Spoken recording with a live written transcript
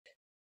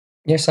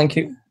Yes, thank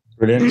you.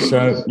 Brilliant.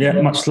 So, yeah,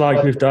 much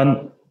like we've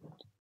done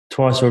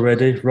twice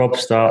already, Rob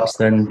starts,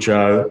 then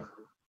Joe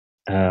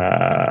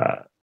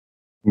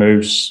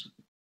moves,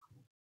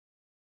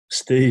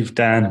 Steve,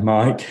 Dan,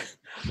 Mike,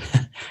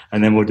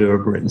 and then we'll do a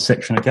written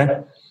section,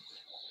 okay?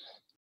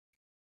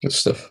 Good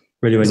stuff.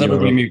 Really Is enjoy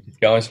everybody it. muted,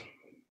 guys?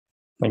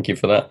 Thank you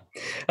for that.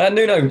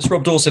 Nuno, it's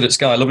Rob Dorset at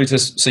Sky. Lovely to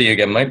see you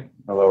again, mate.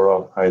 Hello,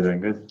 Rob. How are you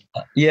doing? Good?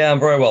 Yeah, I'm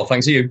very well.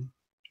 Thanks. You?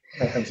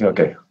 Everything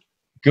okay.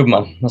 Good,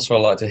 man. That's what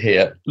I like to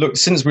hear. Look,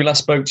 since we last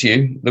spoke to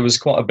you, there was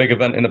quite a big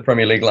event in the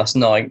Premier League last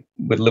night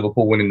with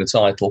Liverpool winning the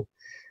title.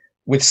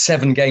 With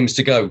 7 games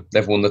to go,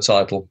 they've won the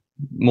title,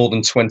 more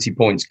than 20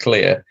 points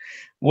clear.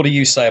 What do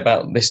you say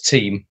about this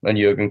team and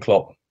Jurgen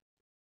Klopp?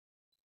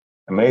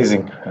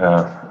 Amazing.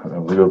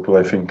 Liverpool,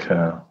 I think,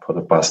 for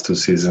the past 2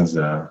 seasons,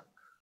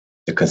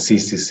 the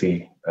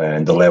consistency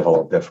and the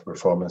level of their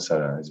performance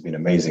has been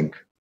amazing.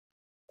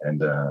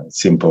 And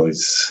simple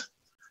is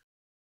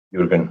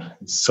Jurgen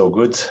is so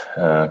good.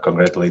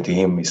 Congratulating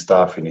him, his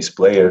staff, and his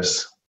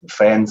players,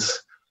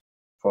 fans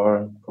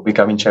for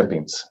becoming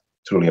champions.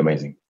 Truly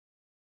amazing.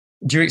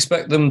 Do you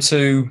expect them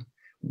to,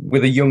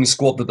 with a young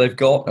squad that they've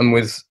got and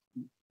with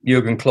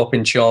Jurgen Klopp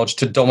in charge,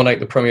 to dominate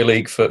the Premier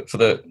League for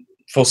the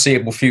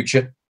foreseeable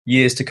future,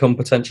 years to come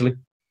potentially?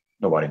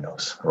 Nobody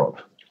knows,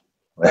 Rob.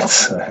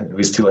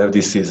 We still have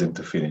this season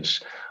to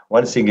finish.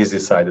 One thing is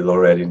decided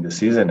already in the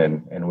season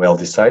and well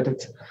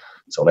decided.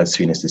 So let's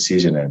finish the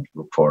season and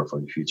look forward for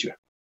the future.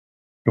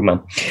 Good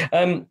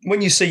man.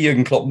 When you see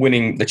Jurgen Klopp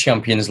winning the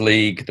Champions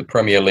League, the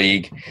Premier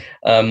League,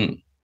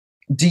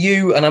 do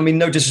you, and I mean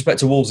no disrespect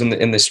to Wolves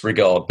in this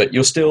regard, but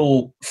you're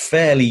still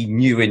fairly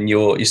new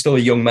you're still a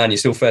young man, you're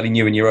still fairly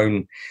new in your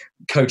own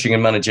coaching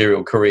and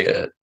managerial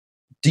career.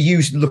 Do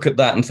you look at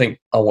that and think,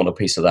 I want a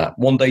piece of that?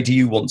 One day, do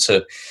you want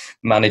to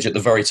manage at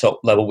the very top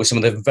level with some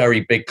of the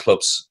very big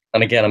clubs?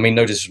 And again, I mean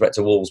no disrespect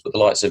to Wolves, but the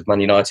likes of Man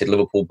United,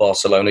 Liverpool,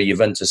 Barcelona,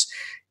 Juventus,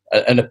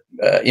 and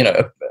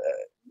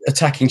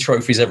attacking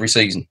trophies every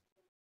season.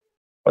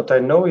 What I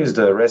know is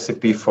the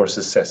recipe for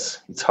success.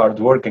 It's hard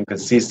work and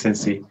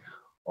consistency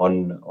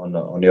on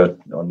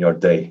your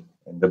day.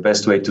 And the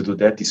best way to do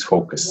that is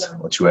focus.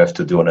 What you have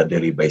to do on a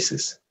daily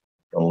basis.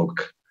 Don't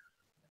look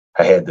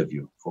ahead of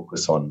you.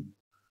 Focus on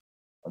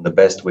the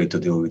best way to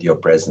deal with your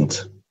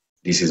present.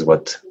 This is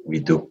what we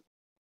do.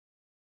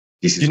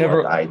 This is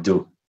what I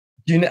do.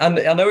 And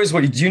I know it's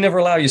what do you never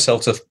allow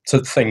yourself to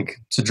think,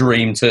 to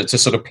dream, to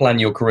sort of plan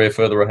your career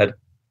further ahead?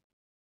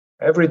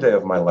 Every day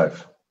of my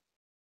life.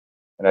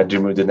 And I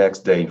dream of the next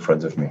day in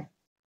front of me.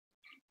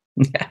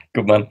 Yeah,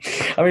 good man.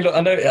 I mean, look,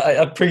 I know I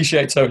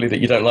appreciate totally that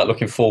you don't like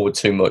looking forward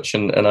too much,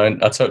 and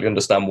I totally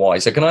understand why.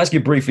 So can I ask you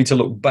briefly to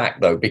look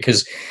back, though,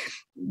 because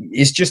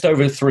it's just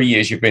over 3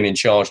 years you've been in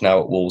charge now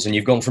at Wolves, and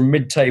you've gone from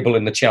mid-table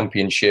in the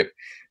Championship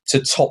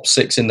to top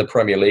 6 in the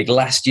Premier League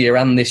last year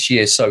and this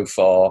year so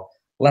far,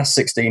 last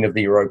 16 of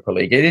the Europa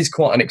League. It is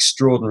quite an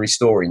extraordinary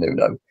story,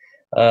 Nuno.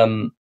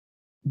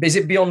 Is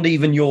it beyond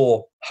even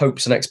your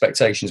hopes and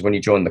expectations when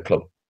you joined the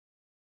club?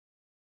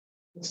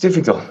 It's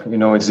difficult.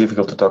 It's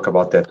difficult to talk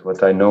about that.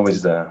 What I know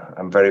is that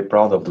I'm very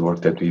proud of the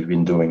work that we've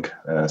been doing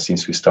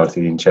since we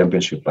started in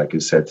Championship. Like you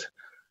said,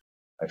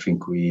 I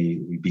think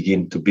we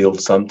begin to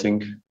build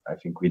something. I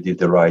think we did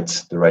the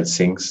right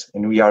things,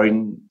 and we are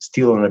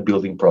still on a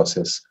building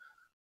process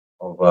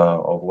of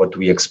what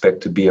we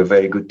expect to be a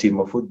very good team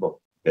of football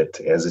that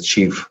has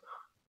achieved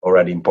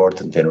already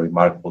important and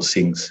remarkable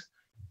things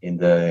in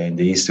the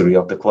history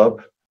of the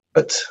club,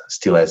 but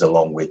still has a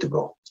long way to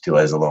go.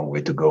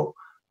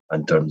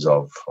 In terms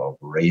of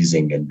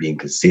raising and being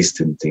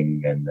consistent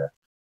and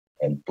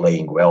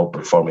playing well,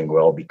 performing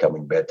well,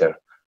 becoming better.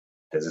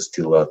 There's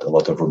still a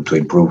lot of room to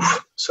improve.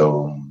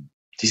 So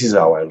this is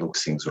how I look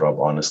things, Rob,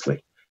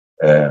 honestly.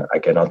 I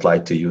cannot lie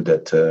to you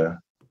that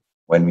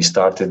when we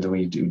started,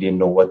 we didn't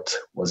know what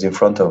was in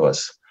front of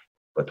us.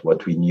 But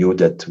what we knew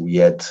that we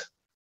had a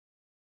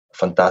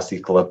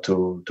fantastic club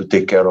to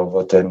take care of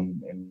it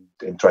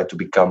and try to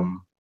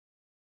become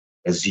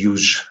as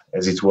huge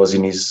as it was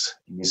in his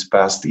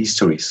past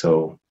history.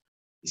 So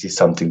this is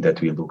something that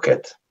we look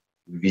at.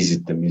 We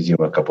visit the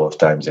museum a couple of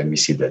times and we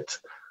see that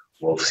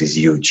Wolves is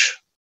huge.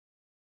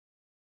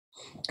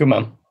 Good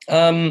man.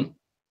 I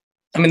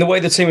mean, the way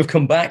the team have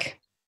come back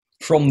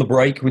from the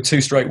break with 2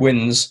 straight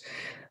wins,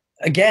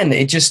 again,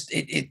 it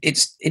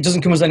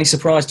doesn't come as any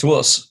surprise to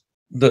us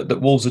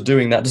that Wolves are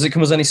doing that. Does it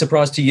come as any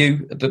surprise to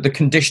you, the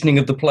conditioning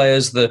of the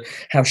players,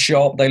 how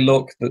sharp they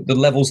look, the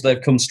levels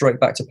they've come straight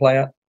back to play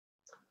at?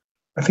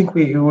 I think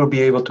we will be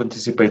able to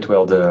anticipate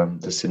well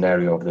the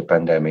scenario of the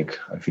pandemic.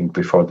 I think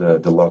before the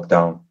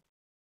lockdown,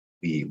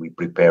 we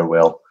prepare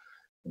well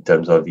in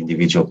terms of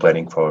individual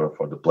planning for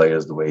the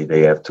players, the way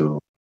they have to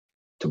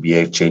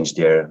behave, change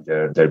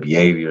their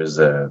behaviors,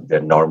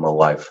 their normal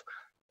life.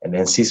 And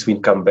then since we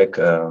come back,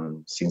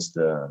 since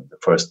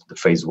the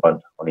phase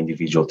 1 on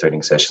individual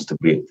training sessions,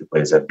 the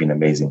players have been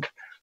amazing.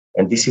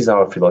 And this is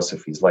our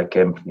philosophy. It's like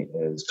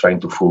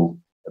trying to fill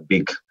a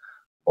big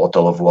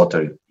bottle of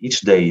water. Each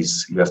day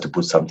you have to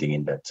put something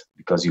in that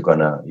because you're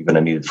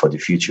gonna need it for the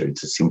future.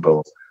 It's a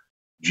simple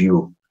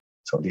view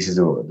So this is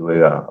the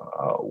way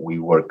we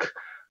work.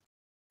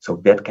 So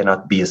that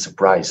cannot be a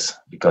surprise,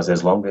 because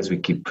as long as we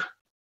keep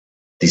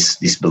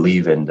this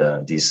belief and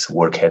this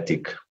work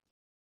ethic,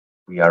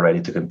 we are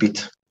ready to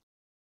compete.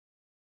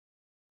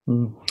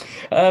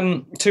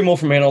 Two more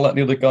from me, and I'll let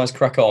the other guys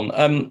crack on.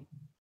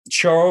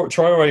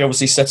 Traore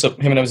obviously set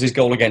up him and his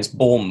goal against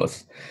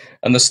Bournemouth,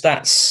 and the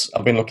stats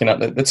I've been looking at,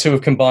 the two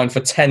have combined for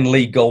 10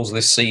 league goals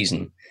this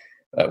season,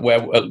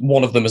 where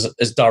one of them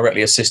has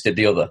directly assisted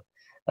the other.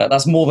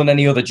 That's more than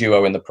any other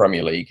duo in the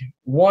Premier League.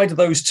 Why do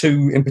those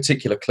two in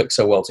particular click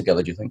so well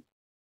together, do you think?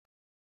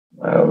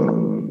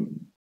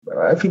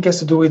 I think it has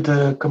to do with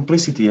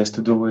complicity, has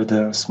to do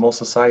with small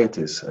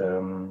societies.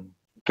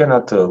 We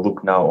cannot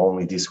look now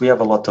only this. We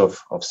have a lot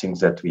of things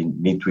that we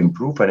need to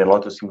improve, and a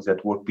lot of things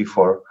that worked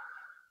before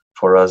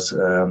for us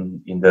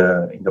in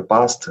the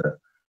past.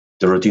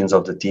 The routines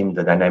of the team,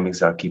 the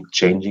dynamics are keep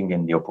changing,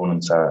 and the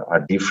opponents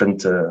are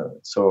different.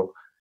 So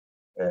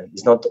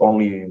it's not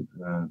only...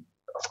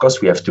 of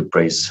course, we have to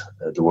praise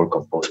the work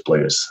of both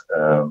players,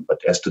 but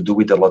it has to do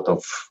with a lot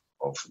of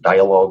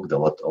dialogue, a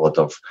lot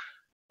of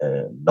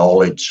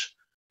knowledge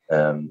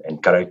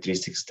and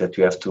characteristics that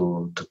you have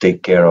to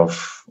take care of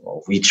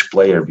each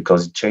player,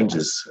 because it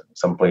changes.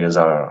 Some players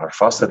are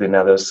faster than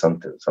others.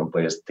 Some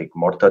players take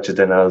more touches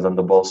than others on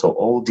the ball. So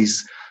all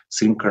these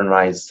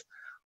synchronized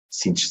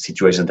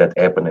situations that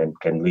happen and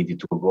can lead you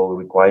to a goal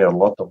require a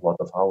lot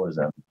of hours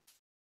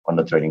on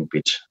the training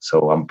pitch.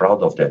 So I'm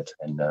proud of that,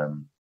 and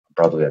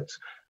proud of that,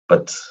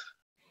 but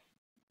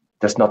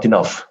that's not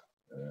enough.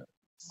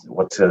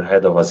 What's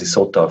ahead of us is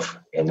so tough,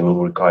 and it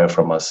will require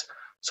from us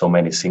so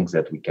many things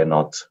that we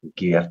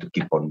have to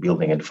keep on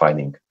building and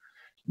finding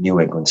new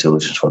and good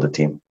solutions for the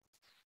team.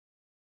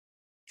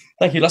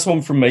 Thank you. Last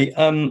one from me.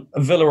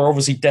 Villa are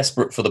obviously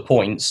desperate for the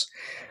points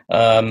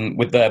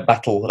with their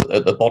battle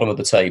at the bottom of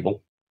the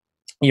table.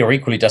 You're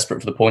equally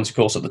desperate for the points, of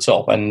course, at the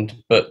top,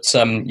 but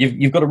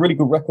you've got a really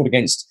good record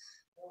against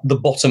the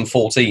bottom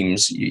four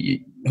teams,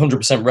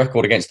 100%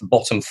 record against the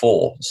bottom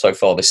four so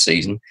far this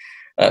season.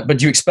 But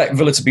do you expect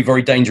Villa to be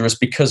very dangerous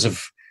because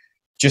of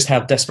just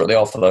how desperate they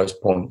are for those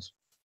points?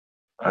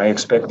 I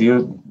expect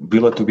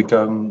Villa to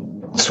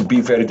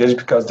be very dangerous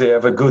because they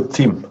have a good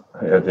team.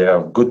 They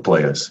have good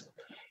players,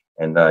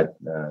 and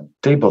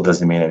table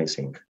doesn't mean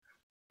anything.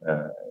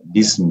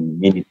 This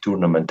mini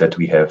tournament that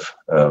we have,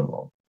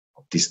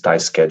 this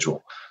tight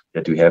schedule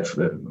that we have,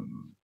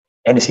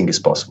 anything is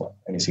possible.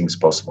 Anything is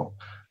possible.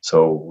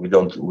 So we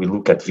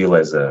look at Villa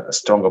as a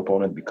strong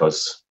opponent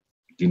because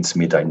Dean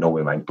Smith, I know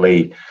him,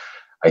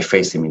 I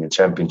faced him in the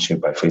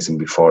championship, I faced him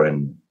before,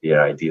 and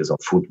their ideas of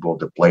football,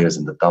 the players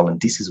and the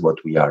talent, this is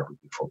what we are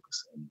really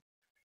focused on.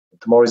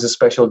 Tomorrow is a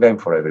special game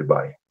for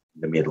everybody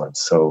in the Midlands.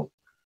 So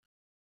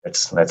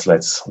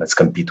let's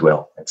compete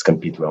well. Let's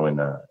compete well in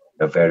a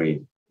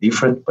very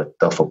different but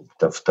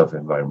tough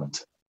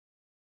environment.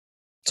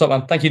 Top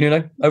man. Thank you,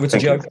 Nuno. Over to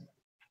Joe.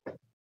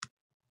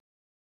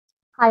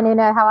 Hi,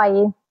 Nuno. How are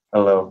you?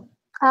 Hello.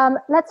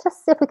 Let's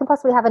just see if we can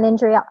possibly have an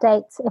injury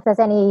update, if there's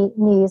any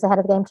news ahead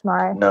of the game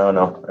tomorrow.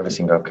 No,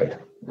 everything okay.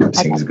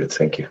 Everything is good,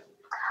 thank you.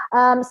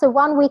 So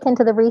 1 week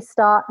into the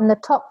restart and the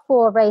top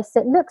four race,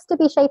 it looks to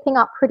be shaping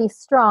up pretty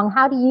strong.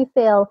 How do you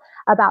feel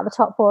about the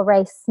top four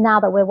race now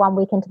that we're 1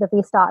 week into the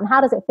restart? And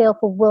how does it feel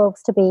for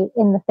Wolves to be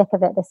in the thick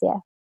of it this year?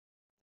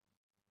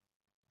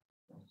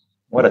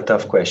 What a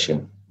tough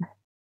question.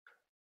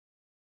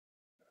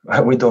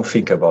 We don't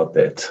think about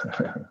that.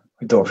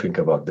 We don't think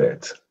about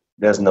that.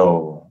 There's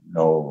no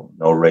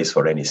race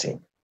for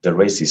anything. The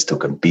race is to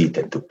compete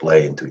and to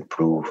play and to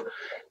improve,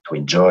 to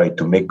enjoy,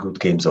 to make good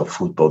games of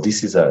football.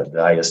 This is the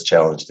highest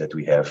challenge that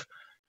we have,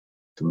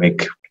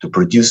 to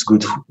produce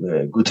good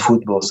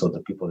football so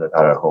the people that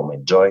are at home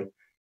enjoy.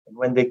 And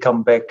when they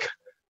come back,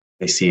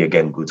 they see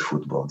again good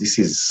football. This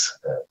is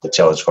the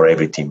challenge for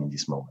every team in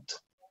this moment.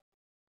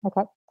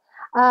 Okay.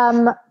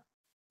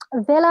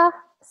 Villa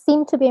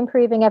seem to be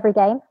improving every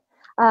game.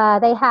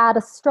 They had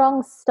a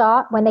strong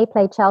start when they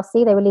played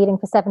Chelsea. They were leading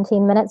for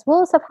 17 minutes.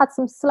 Wolves have had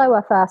some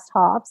slower first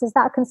halves. Is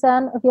that a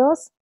concern of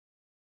yours?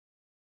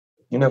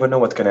 You never know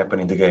what can happen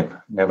in the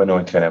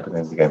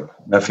game.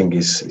 Nothing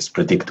is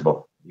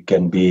predictable. You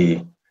can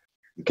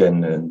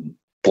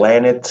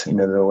plan it in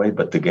another way,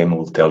 but the game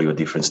will tell you a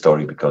different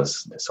story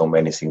because there's so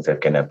many things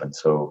that can happen.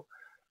 So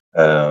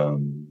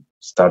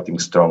starting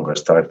stronger,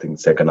 starting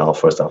second half,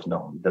 first half,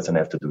 no, it doesn't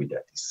have to do with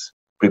that. It's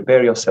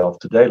prepare yourself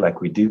today like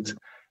we did,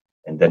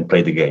 and then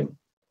play the game.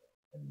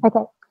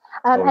 Okay.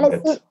 And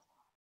it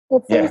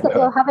seems that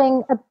you're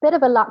having a bit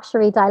of a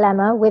luxury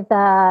dilemma with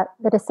the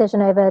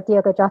decision over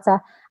Diogo Jota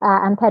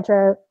and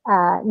Pedro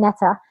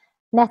Neto.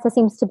 Neto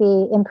seems to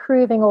be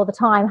improving all the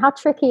time. How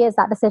tricky is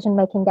that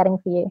decision-making getting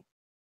for you?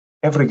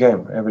 Every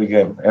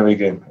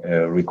game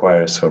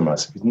requires from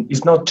us.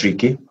 It's not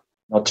tricky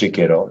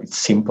at all. It's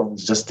simple.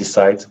 It's just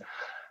decide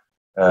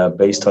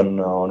based on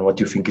what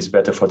you think is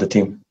better for the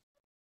team.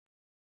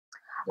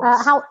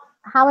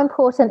 How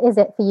important is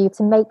it for you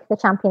to make the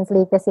Champions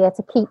League this year,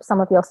 to keep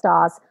some of your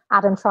stars,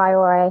 Adam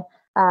Traore,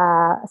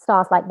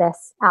 stars like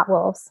this at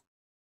Wolves?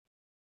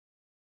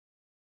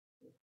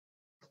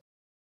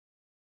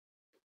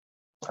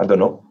 I don't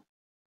know.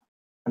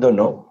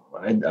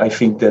 I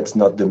think that's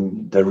not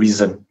the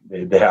reason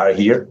they are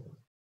here.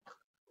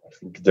 I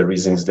think the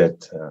reason is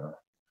that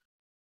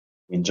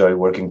we enjoy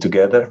working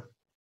together.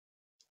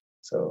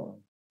 So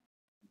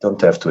don't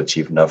have to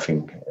achieve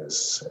nothing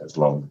as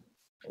long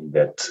as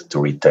that to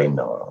retain.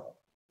 No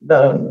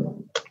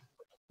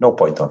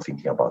point on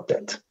thinking about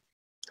that.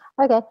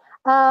 Okay.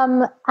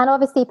 And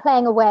obviously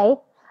playing away,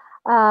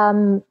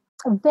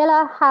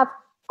 Villa have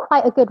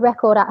quite a good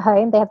record at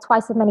home. They have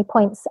twice as many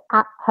points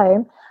at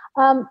home.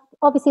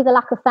 Obviously, the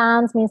lack of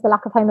fans means the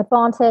lack of home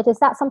advantage. Is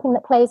that something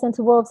that plays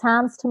into Wolves'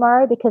 hands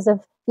tomorrow because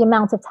of the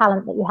amount of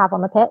talent that you have on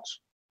the pitch?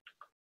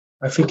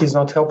 I think it's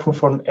not helpful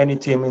for any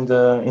team in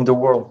the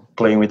world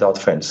playing without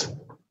fans.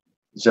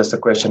 It's just a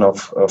question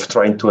of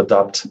trying to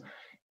adapt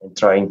and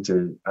trying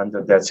to,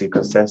 under that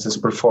circumstances,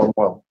 perform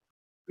well,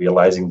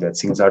 realizing that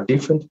things are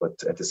different,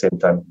 but at the same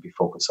time be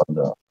focused on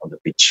the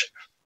pitch.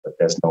 But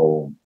there's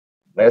no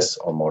less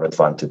or more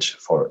advantage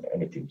for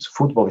any teams.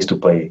 Football is to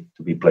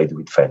be played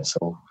with fans.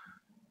 So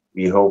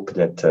we hope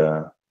that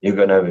you're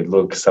gonna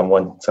look.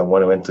 Someone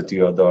went to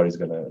your door. Is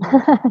gonna.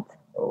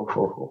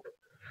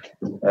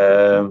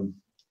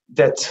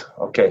 That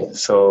okay.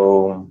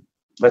 So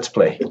let's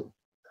play.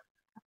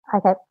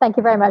 Okay. Thank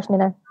you very much,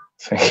 Nuno.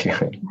 Thank you.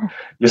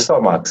 You're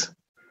so much.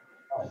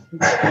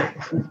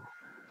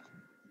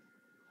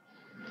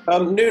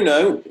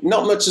 Nuno,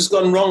 not much has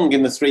gone wrong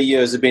in the 3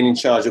 years of being in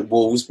charge at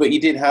Wolves, but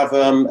you did have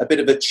a bit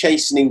of a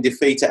chastening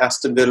defeat at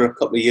Aston Villa a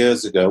couple of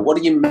years ago. What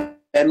are your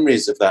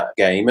memories of that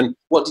game, and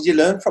what did you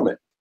learn from it?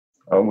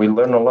 We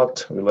learned a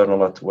lot.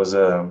 It was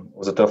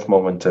a tough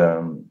moment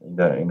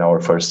in our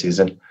first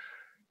season,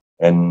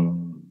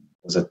 and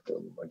it was a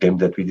game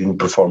that we didn't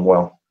perform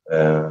well,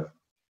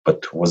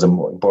 but was an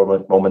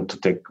important moment to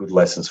take good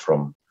lessons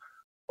from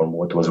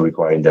what was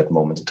required in that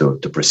moment to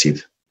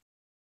proceed.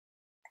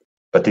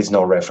 But it's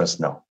no reference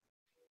now.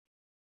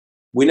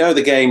 We know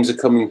the games are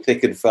coming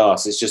thick and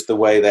fast. It's just the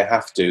way they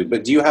have to.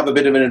 But do you have a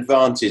bit of an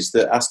advantage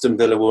that Aston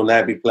Villa will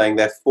now be playing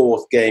their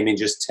fourth game in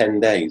just 10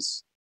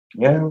 days?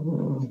 Yeah,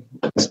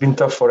 it's been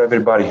tough for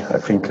everybody. I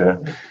think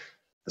the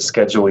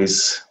schedule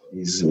is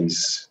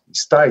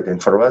tight,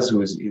 and for us,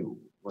 it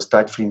was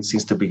tight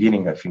since the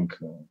beginning. I think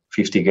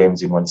 50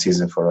 games in one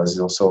season for us is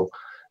also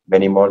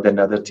many more than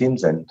other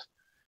teams, and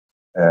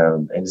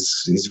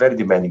it's very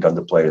demanding on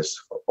the players.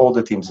 All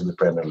the teams in the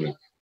Premier League,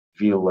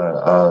 Villa,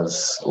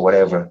 us,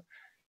 whatever,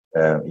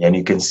 and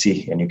you can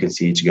see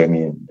each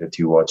game that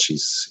you watch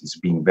is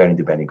being very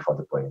demanding for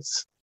the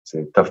players. It's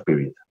a tough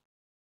period.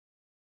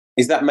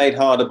 Is that made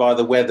harder by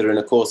the weather? And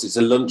of course, it's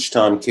a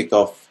lunchtime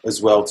kickoff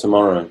as well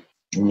tomorrow.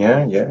 Yeah,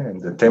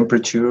 and the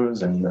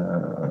temperatures and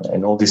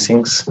all these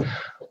things.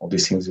 All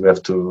these things we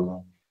have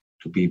to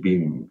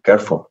be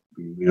careful,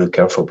 be really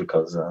careful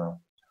because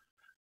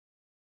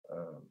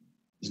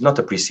it's not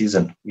a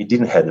preseason. We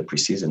didn't have a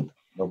preseason.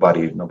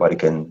 Nobody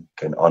can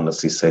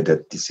honestly say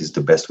that this is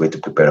the best way to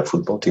prepare a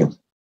football team.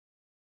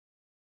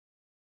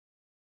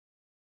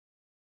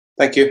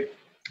 Thank you.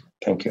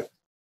 Thank you.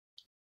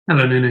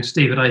 Hello, Nuno.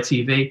 Steve at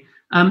ITV.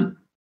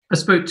 I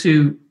spoke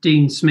to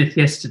Dean Smith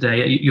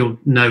yesterday. You'll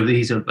know that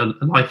he's a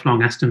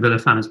lifelong Aston Villa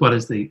fan as well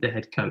as the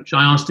head coach.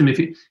 I asked him if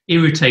it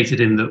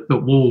irritated him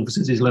that Wolves,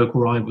 as his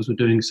local rivals, were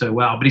doing so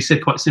well. But he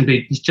said quite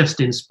simply, he's just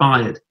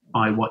inspired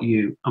by what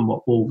you and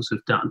what Wolves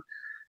have done.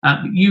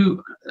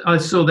 I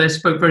saw they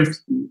spoke very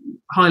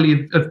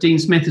highly of Dean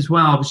Smith as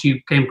well. Obviously,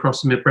 you came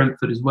across him at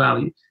Brentford as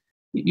well.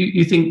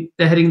 You think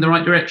they're heading in the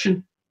right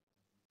direction?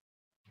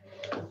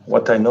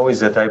 What I know is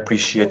that I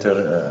appreciated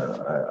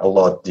a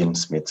lot Dean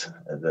Smith.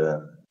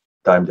 The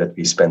time that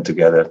we spent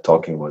together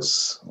talking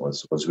was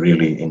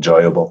really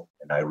enjoyable,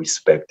 and I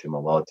respect him a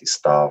lot, his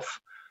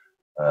staff,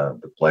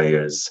 the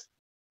players.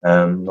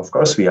 Of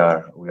course, we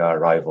are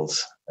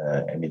rivals,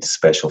 and it's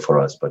special for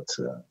us. But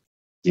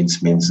Dean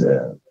Smith,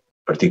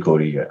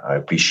 particularly, I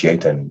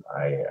appreciate, and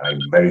I'm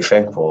very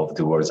thankful of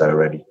the words I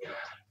already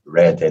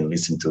read and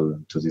listened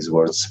to these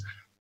words.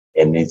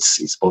 And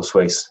it's both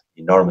ways,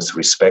 enormous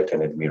respect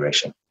and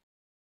admiration.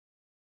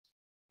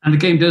 And the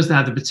game does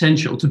have the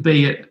potential to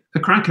be a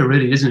cracker,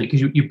 really, doesn't it?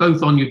 Because you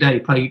both on your day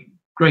play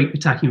great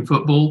attacking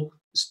football,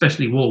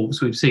 especially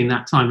Wolves. We've seen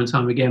that time and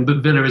time again.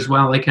 But Villa as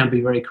well, they can be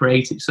very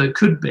creative. So it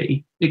could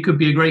be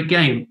a great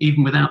game,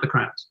 even without the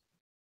crowds.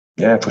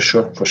 Yeah, for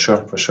sure.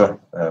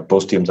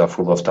 Both teams are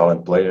full of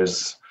talent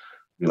players.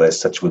 Villa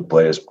has such good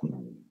players.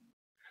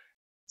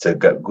 It's a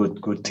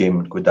good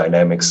team, good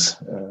dynamics.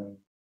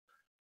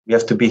 We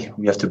have to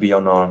be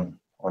on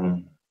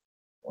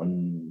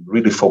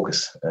really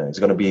focus. It's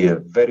going to be a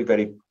very,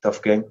 very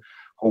tough game.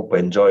 Hope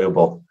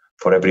enjoyable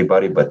for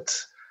everybody, but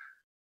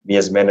me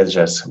as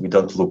managers, we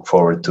don't look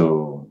forward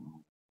to.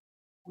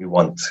 We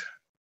want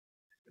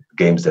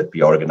games that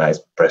be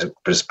organized.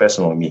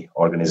 Personally, me,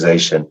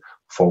 organization,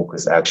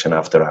 focus, action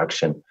after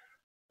action,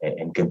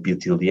 and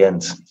compete till the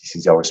end. This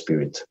is our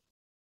spirit.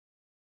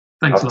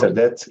 Thanks. After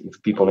that,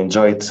 if people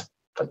enjoy it,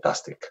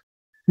 fantastic.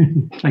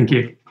 Thank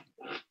you.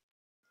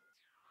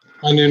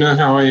 Hi Nuno,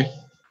 how are you?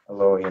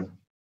 Hello, Ian.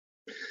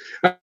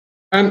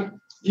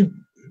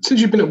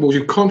 since you've been at Wolves,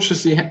 you've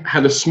consciously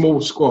had a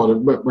small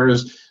squad,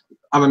 whereas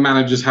other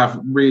managers have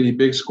really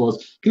big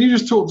squads. Can you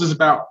just talk to us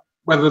about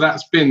whether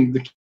that's been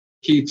the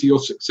key to your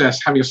success,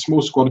 having a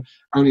small squad,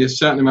 only a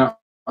certain amount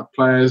of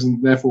players,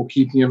 and therefore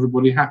keeping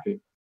everybody happy?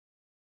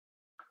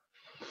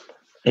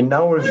 In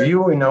our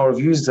view,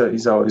 is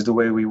the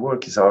way we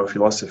work, is our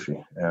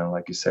philosophy.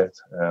 Like you said,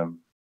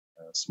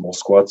 small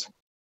squads.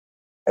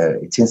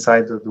 It's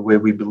inside of the way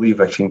we believe.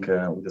 I think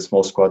with a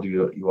small squad,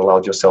 you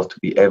allowed yourself to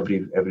be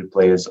every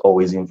player is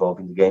always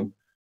involved in the game.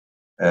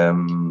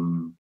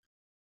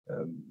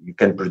 You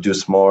can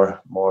produce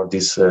more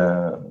these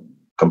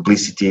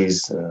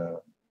complicities,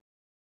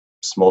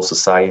 small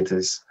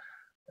societies.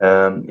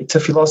 It's a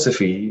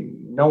philosophy.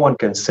 No one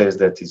can say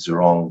that it's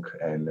wrong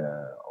and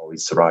or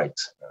it's right.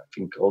 I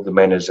think all the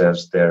managers have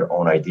their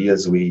own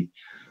ideas. We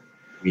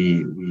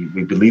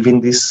believe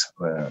in this.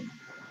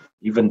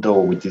 Even though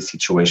with this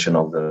situation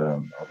of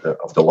the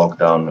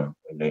lockdown,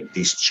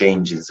 these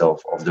changes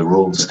of the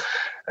rules,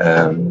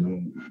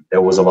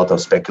 there was a lot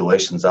of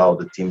speculations how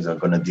the teams are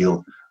going to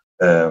deal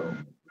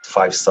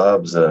 5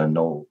 subs,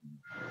 all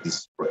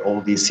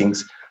these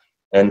things,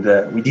 and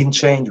we didn't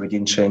change. We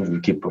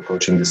keep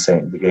approaching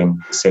the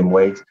game the same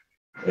way.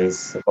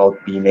 It's about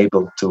being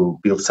able to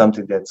build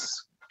something that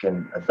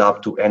can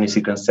adapt to any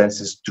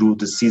circumstances through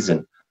the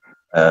season.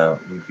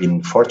 We've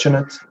been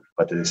fortunate.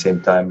 But at the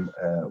same time,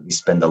 we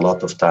spend a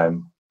lot of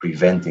time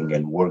preventing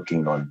and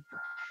working on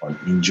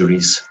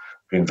injuries.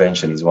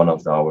 Prevention is one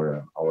of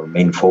our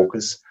main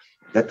focus.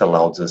 That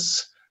allows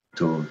us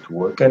to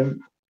work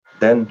and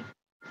then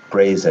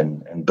praise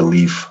and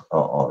believe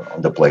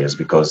on the players,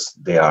 because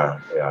they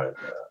are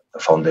the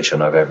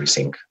foundation of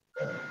everything.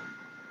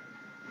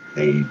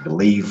 They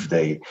believe,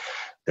 they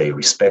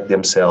respect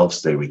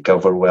themselves, they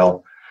recover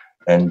well,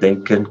 and they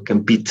can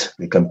compete.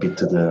 They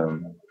compete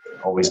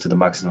always to the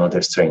maximum of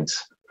their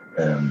strengths.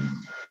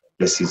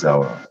 This is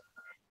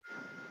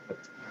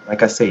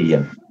like I say,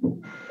 Ian,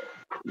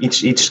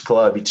 each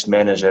club, each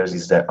manager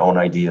is their own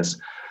ideas.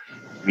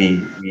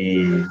 We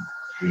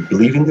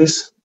believe in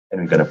this,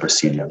 and we're going to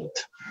proceed on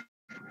it.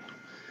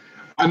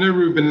 I know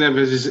Ruben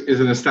Neves is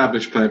an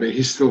established player, but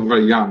he's still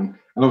very young,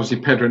 and obviously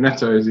Pedro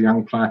Neto is a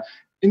young player.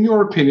 In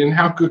your opinion,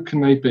 how good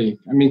can they be?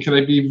 I mean, can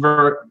they be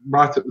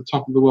right at the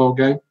top of the world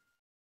game?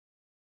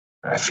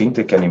 I think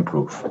they can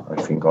improve.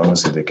 I think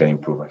honestly they can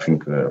improve. I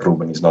think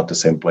Ruben is not the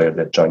same player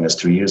that joined us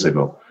 3 years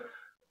ago.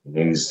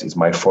 It's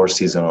my 4th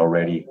season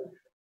already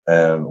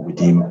with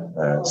him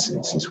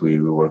since we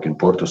work in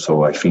Porto.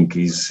 So I think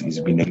he's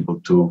been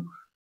able to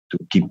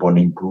keep on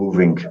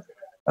improving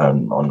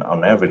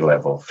on every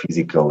level,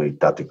 physically,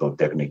 tactically,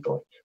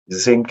 technically. It's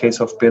the same case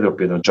of Pedro.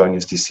 Pedro joined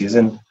us this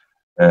season.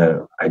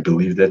 I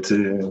believe that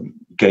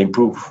he can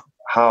improve.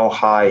 How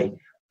high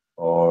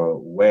or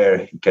where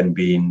he can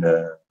be in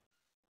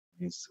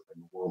this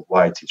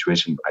worldwide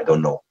situation, I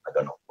don't know.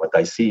 What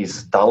I see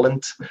is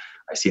talent,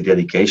 I see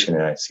dedication,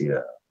 and I see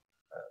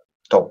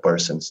top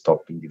persons,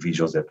 top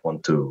individuals that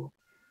want to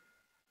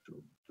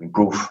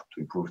improve,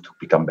 to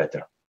become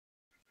better.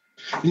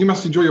 You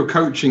must enjoy your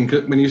coaching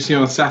when you see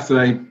on a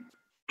Saturday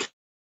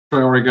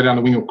Traore go down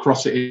the wing or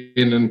cross it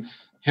in and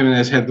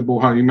Jimenez head the ball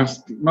home. You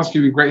must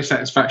give you great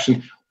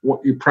satisfaction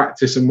what you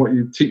practice and what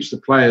you teach the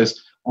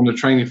players on the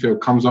training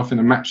field comes off in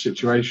a match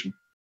situation.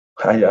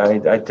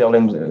 I tell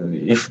them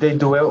if they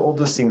do all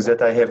the things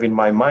that I have in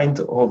my mind,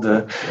 all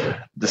the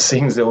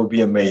things that will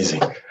be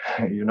amazing.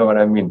 You know what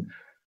I mean?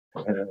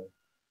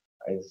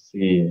 I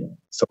see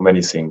so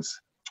many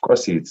things. Of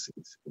course, it's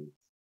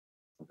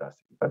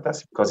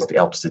fantastic because it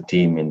helps the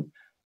team, and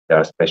there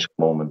are special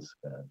moments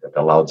that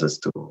allows us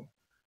to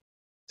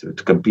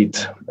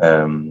compete.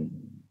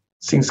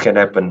 Things can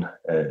happen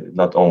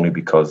not only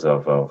because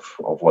of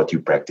what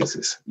you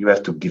practice. You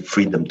have to give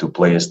freedom to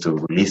players to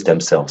release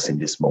themselves in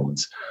these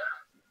moments.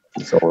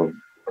 So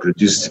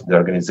reduce the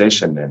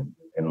organization and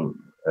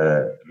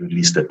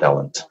release the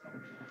talent.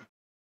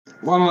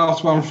 One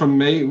last one from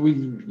me.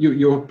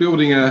 You're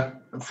building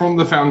from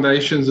the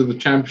foundations of the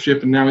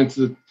Championship and now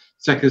into the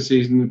second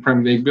season in the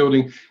Premier League,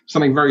 building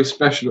something very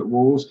special at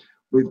Wolves.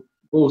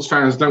 Wolves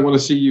fans don't want to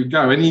see you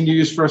go. Any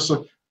news for us?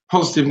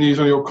 Positive news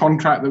on your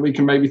contract that we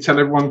can maybe tell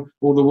everyone,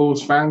 all the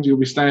Wolves fans, you'll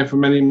be staying for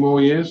many more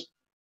years?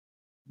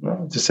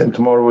 No, the same.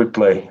 Tomorrow we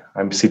play.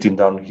 I'm sitting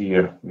down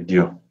here with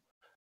you,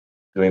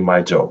 doing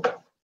my job.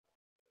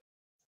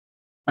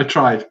 I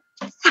tried.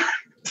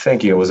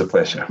 Thank you. It was a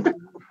pleasure.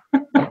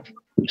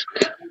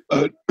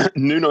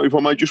 Nuno, if I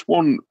may, just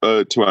one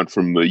to add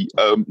from me.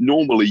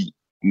 Normally,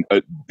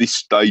 at this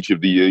stage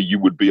of the year, you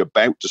would be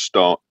about to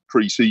start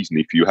pre-season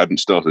if you hadn't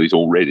started it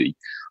already.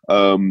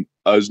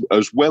 As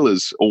well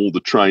as all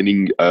the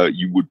training,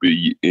 you would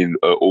be in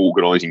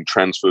organising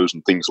transfers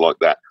and things like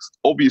that.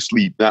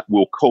 Obviously, that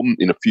will come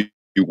in a few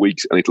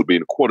weeks, and it'll be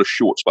in quite a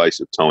short space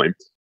of time.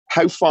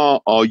 How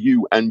far are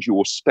you and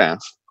your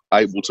staff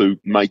able to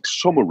make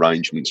some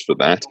arrangements for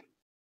that?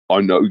 I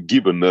know,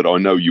 given that I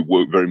know you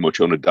work very much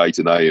on a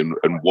day-to-day and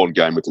one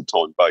game at a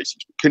time basis.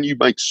 Can you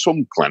make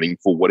some planning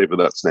for whatever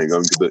that's now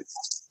going to be?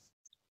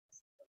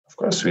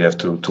 course, we have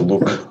to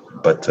look,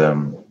 but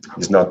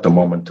it's not the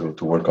moment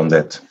to work on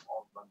that,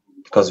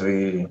 because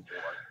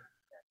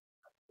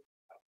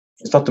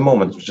it's not the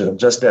moment.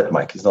 Just that,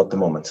 Mike. It's not the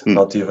moment.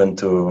 Not even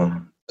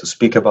to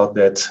speak about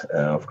that.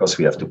 Of course,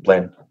 we have to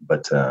plan,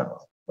 but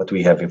what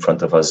we have in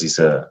front of us is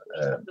a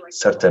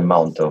certain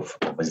amount of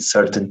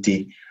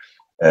uncertainty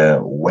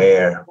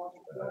where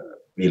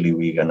really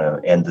we're gonna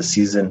end the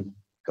season,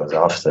 because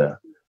after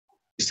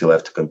we still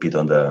have to compete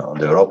on the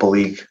Europa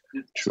League.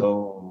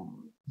 So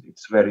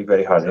it's very,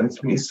 very hard, and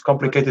it's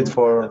complicated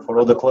for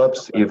all the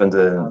clubs. Even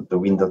the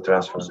window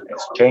transfers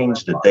has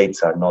changed. The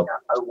dates are not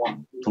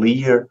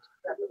clear.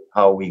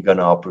 How we're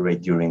gonna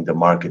operate during the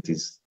market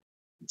it's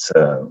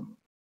a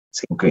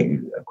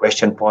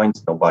question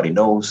point. Nobody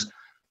knows.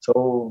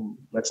 So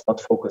let's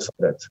not focus on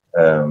that.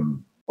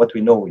 What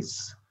we know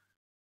is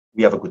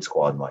we have a good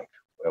squad, Mike.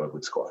 We have a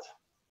good squad.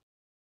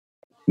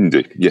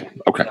 Indeed. Yeah.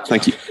 Okay.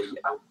 Thank you.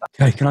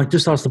 Okay. Can I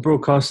just ask the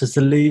broadcasters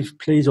to leave,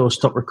 please, or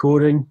stop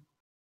recording?